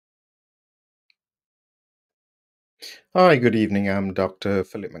Hi, good evening. I'm Dr.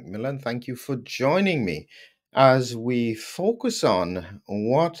 Philip McMillan. Thank you for joining me as we focus on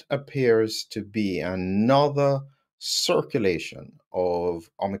what appears to be another circulation of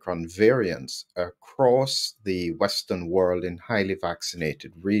Omicron variants across the Western world in highly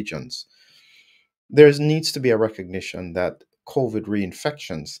vaccinated regions. There needs to be a recognition that COVID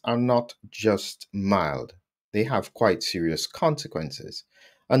reinfections are not just mild, they have quite serious consequences.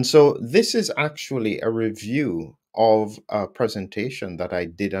 And so, this is actually a review of a presentation that I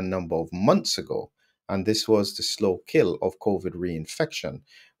did a number of months ago. And this was the slow kill of COVID reinfection,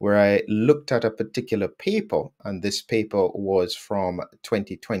 where I looked at a particular paper. And this paper was from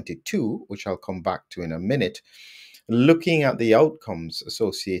 2022, which I'll come back to in a minute, looking at the outcomes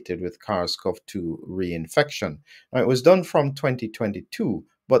associated with SARS-CoV-2 reinfection. Now, it was done from 2022,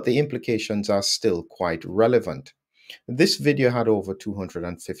 but the implications are still quite relevant. This video had over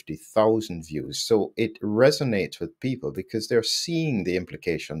 250,000 views, so it resonates with people because they're seeing the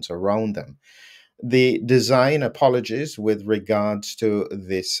implications around them. The design apologies with regards to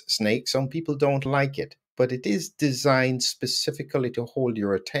this snake. Some people don't like it, but it is designed specifically to hold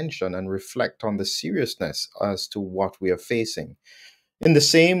your attention and reflect on the seriousness as to what we are facing. In the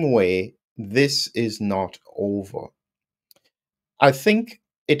same way, this is not over. I think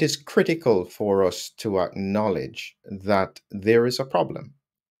it is critical for us to acknowledge that there is a problem.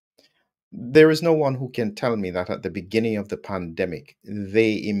 There is no one who can tell me that at the beginning of the pandemic,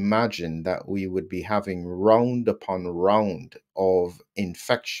 they imagined that we would be having round upon round of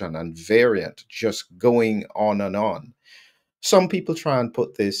infection and variant just going on and on. Some people try and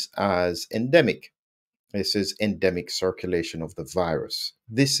put this as endemic. This is endemic circulation of the virus.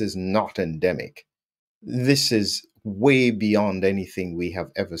 This is not endemic. This is way beyond anything we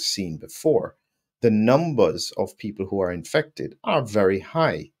have ever seen before. The numbers of people who are infected are very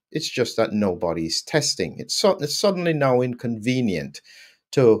high. It's just that nobody's testing. It's suddenly now inconvenient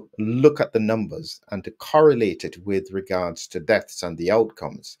to look at the numbers and to correlate it with regards to deaths and the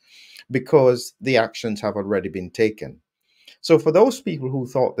outcomes because the actions have already been taken. So, for those people who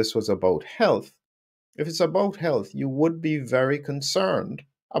thought this was about health, if it's about health, you would be very concerned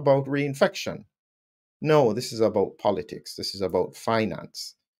about reinfection. No, this is about politics. This is about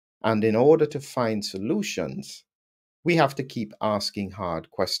finance. And in order to find solutions, we have to keep asking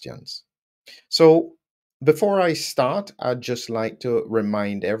hard questions. So, before I start, I'd just like to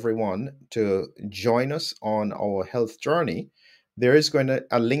remind everyone to join us on our health journey. There is going to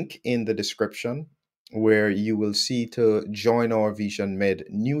a link in the description where you will see to join our VejonMed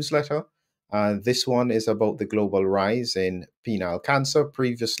newsletter. This one is about the global rise in penile cancer.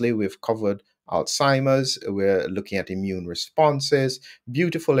 Previously, we've covered Alzheimer's. We're looking at immune responses,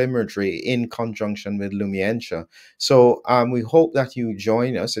 beautiful imagery in conjunction with Lumientia. So we hope that you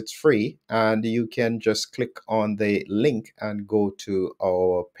join us. It's free, and you can just click on the link and go to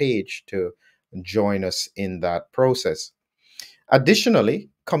our page to join us in that process. Additionally,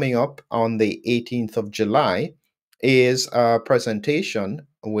 coming up on the 18th of July is a presentation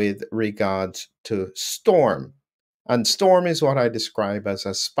with regards to STORM. And STORM is what I describe as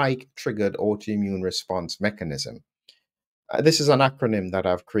a spike triggered autoimmune response mechanism. This is an acronym that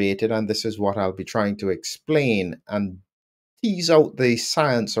I've created, and this is what I'll be trying to explain and tease out the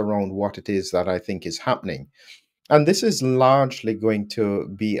science around what it is that I think is happening. And this is largely going to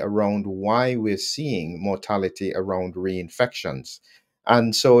be around why we're seeing mortality around reinfections.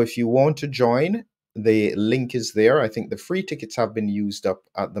 And so, if you want to join, the link is there. I think the free tickets have been used up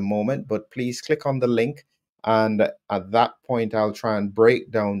at the moment, but please click on the link. And at that point, I'll try and break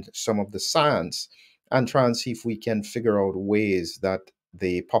down some of the science and try and see if we can figure out ways that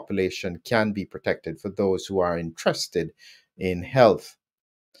the population can be protected for those who are interested in health.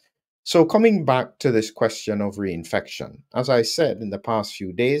 So, coming back to this question of reinfection, as I said in the past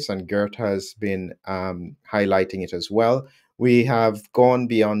few days, and Gert has been highlighting it as well, we have gone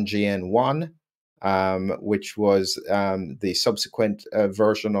beyond JN1, which was the subsequent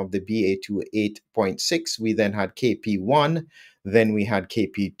version of the BA2 8.6. We then had KP1, then we had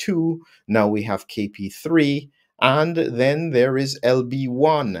KP2, now we have KP3. And then there is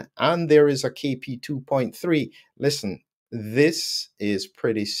LB1, and there is a KP2.3. Listen, this is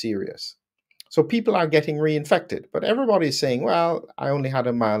pretty serious. So people are getting reinfected, but everybody's saying, well, I only had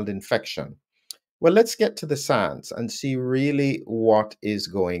a mild infection. Well, let's get to the science and see really what is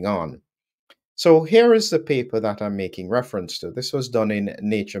going on. So here is the paper that I'm making reference to. This was done in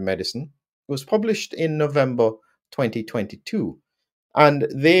Nature Medicine. It was published in November 2022. And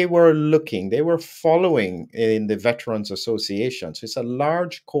they were following in the Veterans Association. So it's a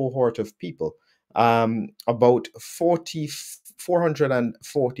large cohort of people, about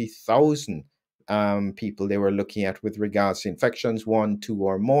 440,000 people they were looking at with regards to infections, one, two,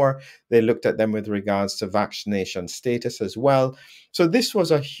 or more. They looked at them with regards to vaccination status as well. So this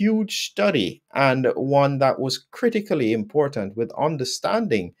was a huge study and one that was critically important with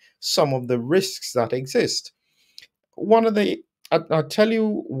understanding some of the risks that exist. One of the I'll tell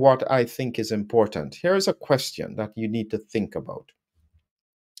you what I think is important. Here's a question that you need to think about.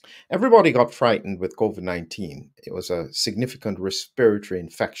 Everybody got frightened with COVID 19. It was a significant respiratory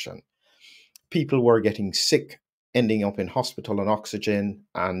infection. People were getting sick, ending up in hospital on oxygen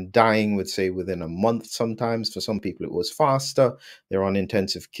and dying, would say, within a month sometimes. For some people, it was faster. They were on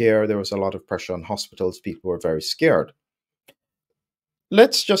intensive care. There was a lot of pressure on hospitals. People were very scared.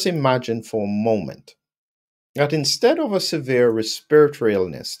 Let's just imagine for a moment that instead of a severe respiratory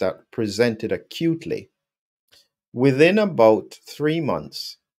illness that presented acutely, within about 3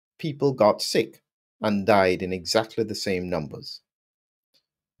 months, people got sick and died in exactly the same numbers.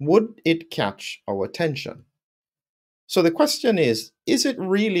 Would it catch our attention? So the question is it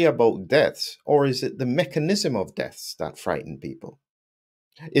really about deaths, or is it the mechanism of deaths that frighten people?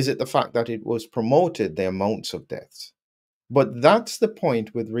 Is it the fact that it was promoted, the amounts of deaths? But that's the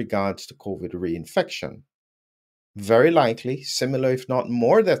point with regards to COVID reinfection. Very likely, similar if not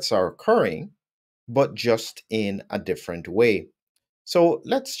more deaths are occurring, but just in a different way. So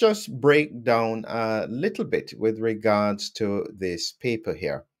let's just break down a little bit with regards to this paper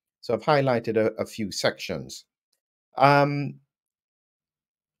here. So I've highlighted a few sections. Um,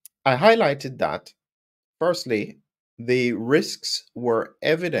 I highlighted that, firstly, the risks were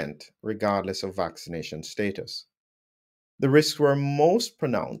evident regardless of vaccination status. The risks were most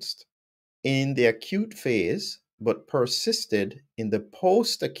pronounced in the acute phase, but persisted in the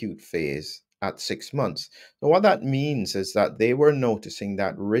post acute phase at 6 months. So, what that means is that they were noticing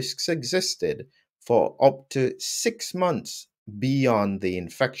that risks existed for up to 6 months beyond the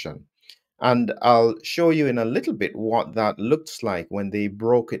infection. And I'll show you in a little bit what that looks like when they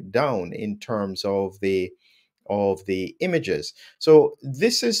broke it down in terms of the images. So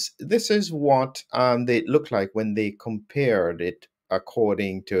this is what they look like when they compared it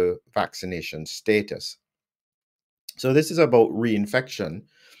according to vaccination status. So this is about reinfection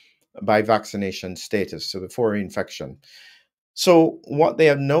by vaccination status, so before reinfection. So what they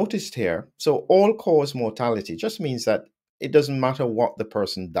have noticed here, so all cause mortality just means that it doesn't matter what the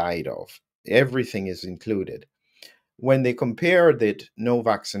person died of, everything is included. When they compared it, no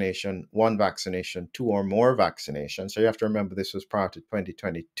vaccination, one vaccination, two or more vaccinations, so you have to remember this was prior to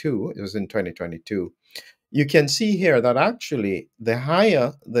 2022, it was in 2022, you can see here that actually the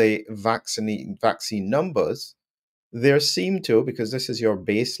higher the vaccine numbers, there seem to, because this is your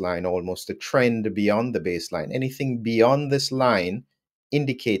baseline, almost a trend beyond the baseline. Anything beyond this line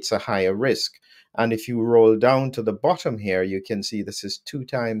indicates a higher risk. And if you roll down to the bottom here, you can see this is 2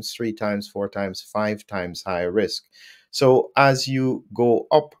 times, 3 times, 4 times, 5 times higher risk. So as you go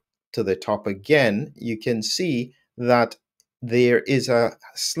up to the top again, you can see that there is a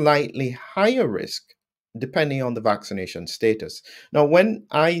slightly higher risk depending on the vaccination status. Now, when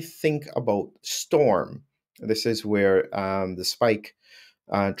I think about storm, this is where the spike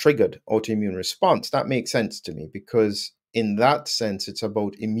triggered autoimmune response. That makes sense to me because, in that sense, it's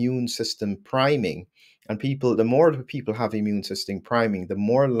about immune system priming. And people, the more people have immune system priming, the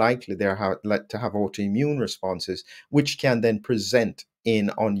more likely they're to have autoimmune responses, which can then present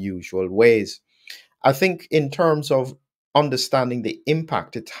in unusual ways. I think in terms of understanding the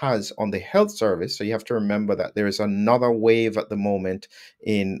impact it has on the health service, so you have to remember that there is another wave at the moment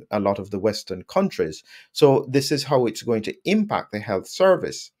in a lot of the Western countries. So this is how it's going to impact the health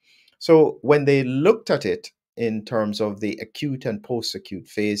service. So when they looked at it in terms of the acute and post-acute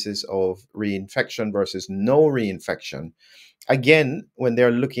phases of reinfection versus no reinfection, again, when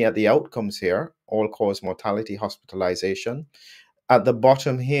they're looking at the outcomes here, all-cause mortality, hospitalization, at the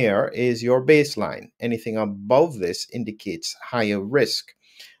bottom here is your baseline. Anything above this indicates higher risk.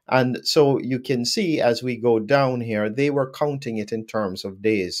 And so you can see as we go down here, they were counting it in terms of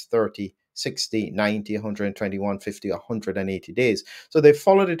days 30, 60, 90, 121, 50, 180 days. So they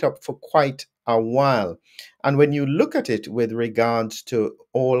followed it up for quite a while. And when you look at it with regards to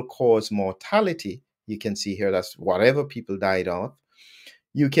all cause mortality, you can see here that's whatever people died of.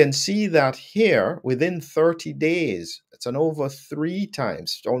 You can see that here within 30 days, it's an over 3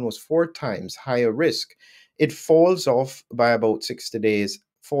 times, almost 4 times higher risk. It falls off by about 60 days,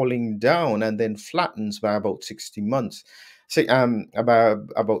 falling down and then flattens by about 60 months,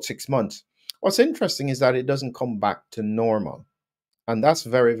 about 6 months. What's interesting is that it doesn't come back to normal. And that's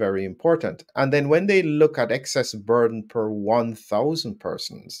very, very important. And then when they look at excess burden per 1,000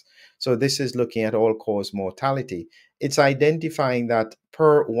 persons, so this is looking at all cause mortality, it's identifying that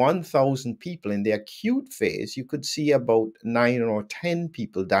per 1,000 people in the acute phase, you could see about 9 or 10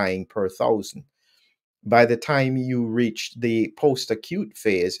 people dying per 1,000. By the time you reach the post acute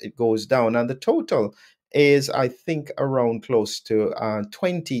phase, it goes down. And the total is, I think, around close to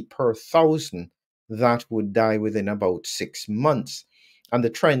 20 per 1,000 that would die within about 6 months. And the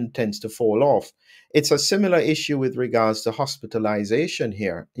trend tends to fall off. It's a similar issue with regards to hospitalization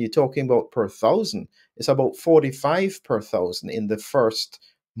here. You're talking about per 1,000, it's about 45 per 1,000 in the first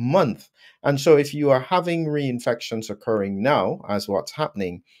month. And so if you are having reinfections occurring now, as what's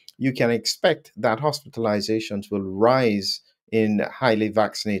happening, you can expect that hospitalizations will rise in highly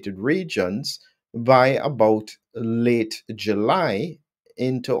vaccinated regions by about late July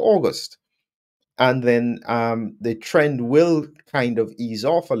into August. And then the trend will kind of ease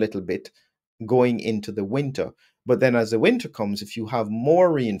off a little bit going into the winter. But then, as the winter comes, if you have more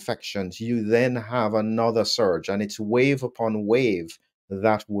reinfections, you then have another surge, and it's wave upon wave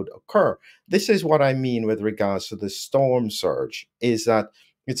that would occur. This is what I mean with regards to the storm surge, is that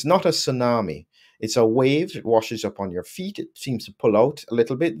it's not a tsunami. It's a wave. It washes up on your feet. It seems to pull out a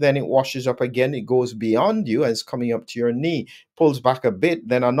little bit. Then it washes up again. It goes beyond you and it's coming up to your knee, pulls back a bit.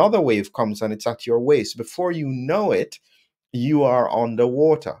 Then another wave comes and it's at your waist. Before you know it, you are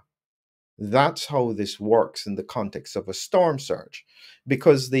underwater. That's how this works in the context of a storm surge,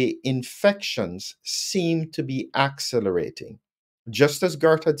 because the infections seem to be accelerating. Just as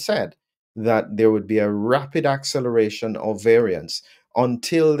Gert had said, that there would be a rapid acceleration of variants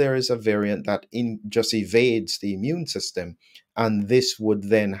until there is a variant that just evades the immune system, and this would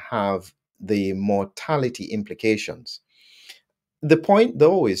then have the mortality implications. The point,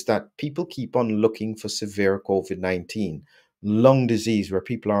 though, is that people keep on looking for severe COVID 19, lung disease, where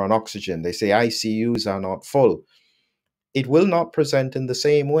people are on oxygen. They say ICUs are not full. It will not present in the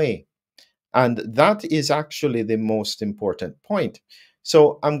same way. And that is actually the most important point.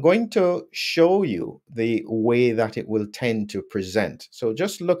 So I'm going to show you the way that it will tend to present. So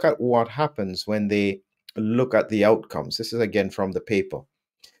just look at what happens when they look at the outcomes. This is again from the paper.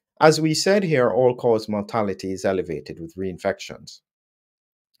 As we said here, all-cause mortality is elevated with reinfections.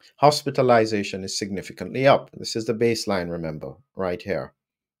 Hospitalization is significantly up. This is the baseline, remember, right here.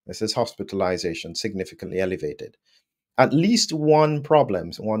 This is hospitalization significantly elevated. At least one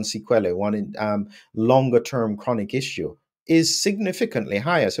problem, one sequelae, one longer term chronic issue is significantly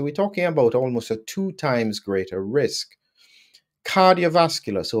higher. So we're talking about almost a 2 times greater risk.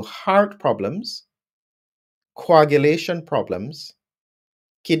 Cardiovascular, so heart problems, coagulation problems,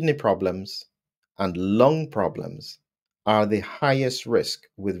 kidney problems, and lung problems are the highest risk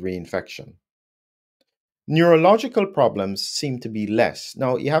with reinfection. Neurological problems seem to be less.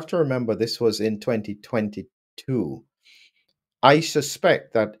 Now, you have to remember this was in 2022. I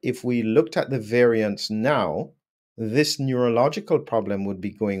suspect that if we looked at the variants now, this neurological problem would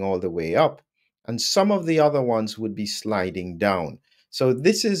be going all the way up, and some of the other ones would be sliding down. So,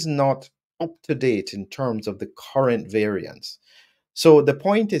 this is not up to date in terms of the current variants. So, the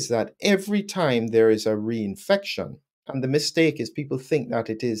point is that every time there is a reinfection, and the mistake is people think that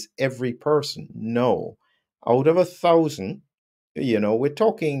it is every person. No, out of 1,000, we're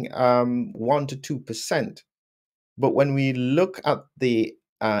talking 1 to 2%. But when we look at the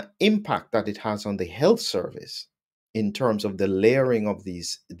impact that it has on the health service in terms of the layering of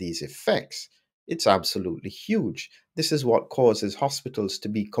these effects, it's absolutely huge. This is what causes hospitals to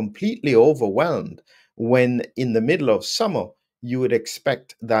be completely overwhelmed when in the middle of summer you would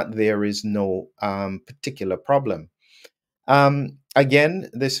expect that there is no particular problem. Again,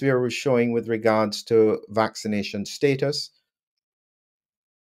 this here was showing with regards to vaccination status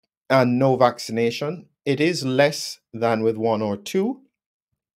and no vaccination. It is less than with 1 or 2,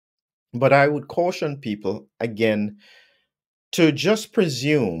 but I would caution people again to just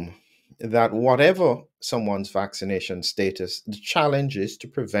presume that whatever someone's vaccination status, the challenge is to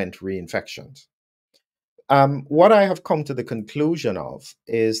prevent reinfections. What I have come to the conclusion of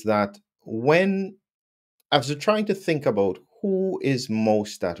is that when I was trying to think about who is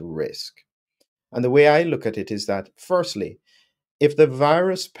most at risk, and the way I look at it is that, firstly, if the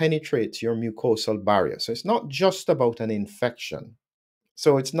virus penetrates your mucosal barrier, so it's not just about an infection.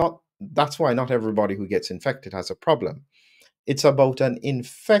 So it's not, that's why not everybody who gets infected has a problem. It's about an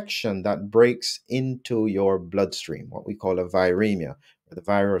infection that breaks into your bloodstream, what we call a viremia, where the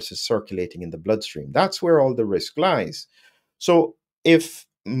virus is circulating in the bloodstream. That's where all the risk lies. So if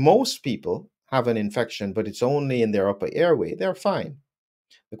most people have an infection, but it's only in their upper airway, they're fine.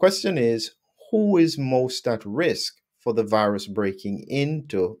 The question is, who is most at risk for the virus breaking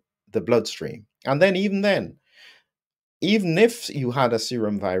into the bloodstream? And then, even if you had a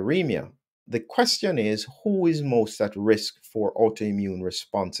serum viremia, the question is, who is most at risk for autoimmune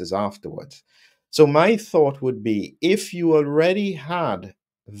responses afterwards? So, my thought would be, if you already had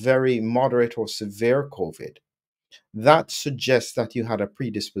very moderate or severe COVID, that suggests that you had a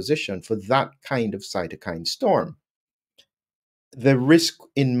predisposition for that kind of cytokine storm. The risk,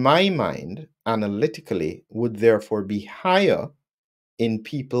 in my mind, analytically, would therefore be higher in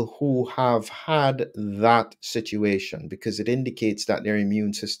people who have had that situation, because it indicates that their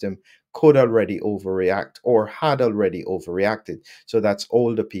immune system could already overreact or had already overreacted. So that's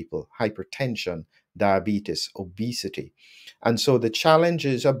older people, hypertension, diabetes, obesity. And so the challenge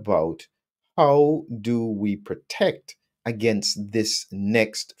is about, how do we protect against this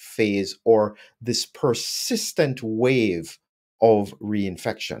next phase or this persistent wave of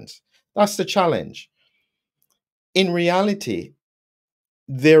reinfections? That's the challenge. In reality,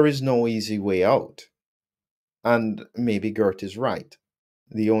 there is no easy way out. And maybe Gert is right.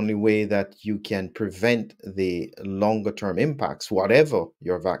 The only way that you can prevent the longer term impacts, whatever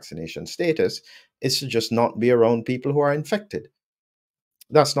your vaccination status, is to just not be around people who are infected.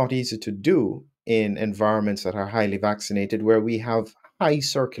 That's not easy to do in environments that are highly vaccinated, where we have high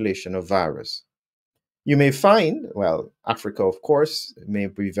circulation of virus. You may find, well, Africa, of course, may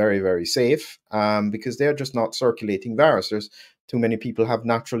be very, very safe, because they're just not circulating virus. There's too many people have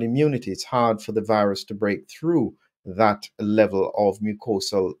natural immunity. It's hard for the virus to break through that level of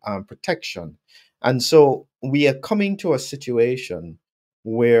mucosal protection. And so we are coming to a situation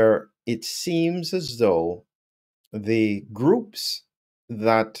where it seems as though the groups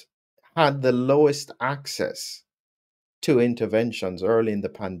that had the lowest access to interventions early in the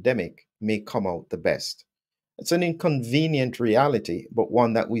pandemic may come out the best. It's an inconvenient reality, but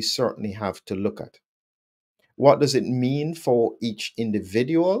one that we certainly have to look at. What does it mean for each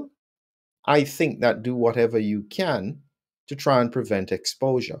individual? I think that do whatever you can to try and prevent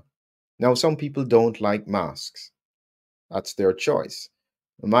exposure. Now, some people don't like masks. That's their choice.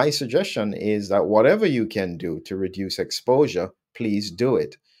 My suggestion is that whatever you can do to reduce exposure, please do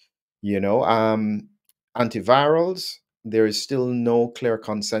it. You know, antivirals, there is still no clear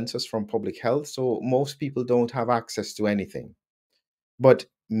consensus from public health, so most people don't have access to anything. But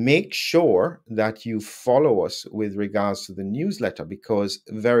make sure that you follow us with regards to the newsletter, because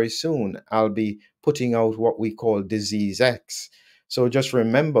very soon I'll be putting out what we call Disease X. So just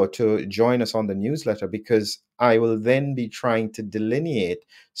remember to join us on the newsletter, because I will then be trying to delineate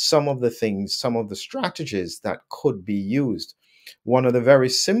some of the things, some of the strategies that could be used. One of the very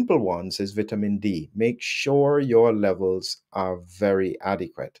simple ones is vitamin D. Make sure your levels are very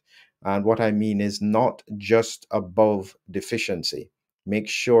adequate. And what I mean is not just above deficiency. Make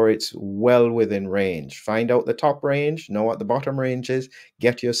sure it's well within range. Find out the top range, know what the bottom range is,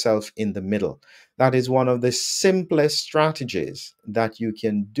 get yourself in the middle. That is one of the simplest strategies that you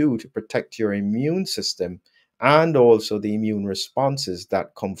can do to protect your immune system and also the immune responses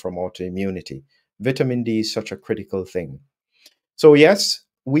that come from autoimmunity. Vitamin D is such a critical thing. So, yes,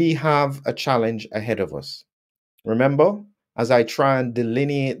 we have a challenge ahead of us. Remember, as I try and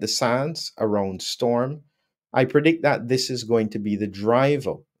delineate the science around storm, I predict that this is going to be the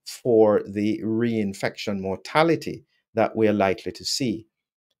driver for the reinfection mortality that we're likely to see.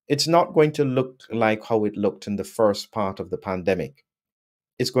 It's not going to look like how it looked in the first part of the pandemic.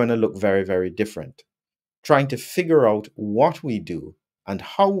 It's going to look very, very different. Trying to figure out what we do and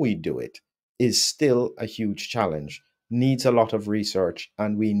how we do it is still a huge challenge, needs a lot of research,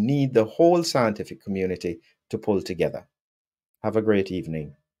 and we need the whole scientific community to pull together. Have a great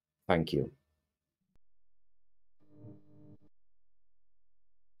evening. Thank you.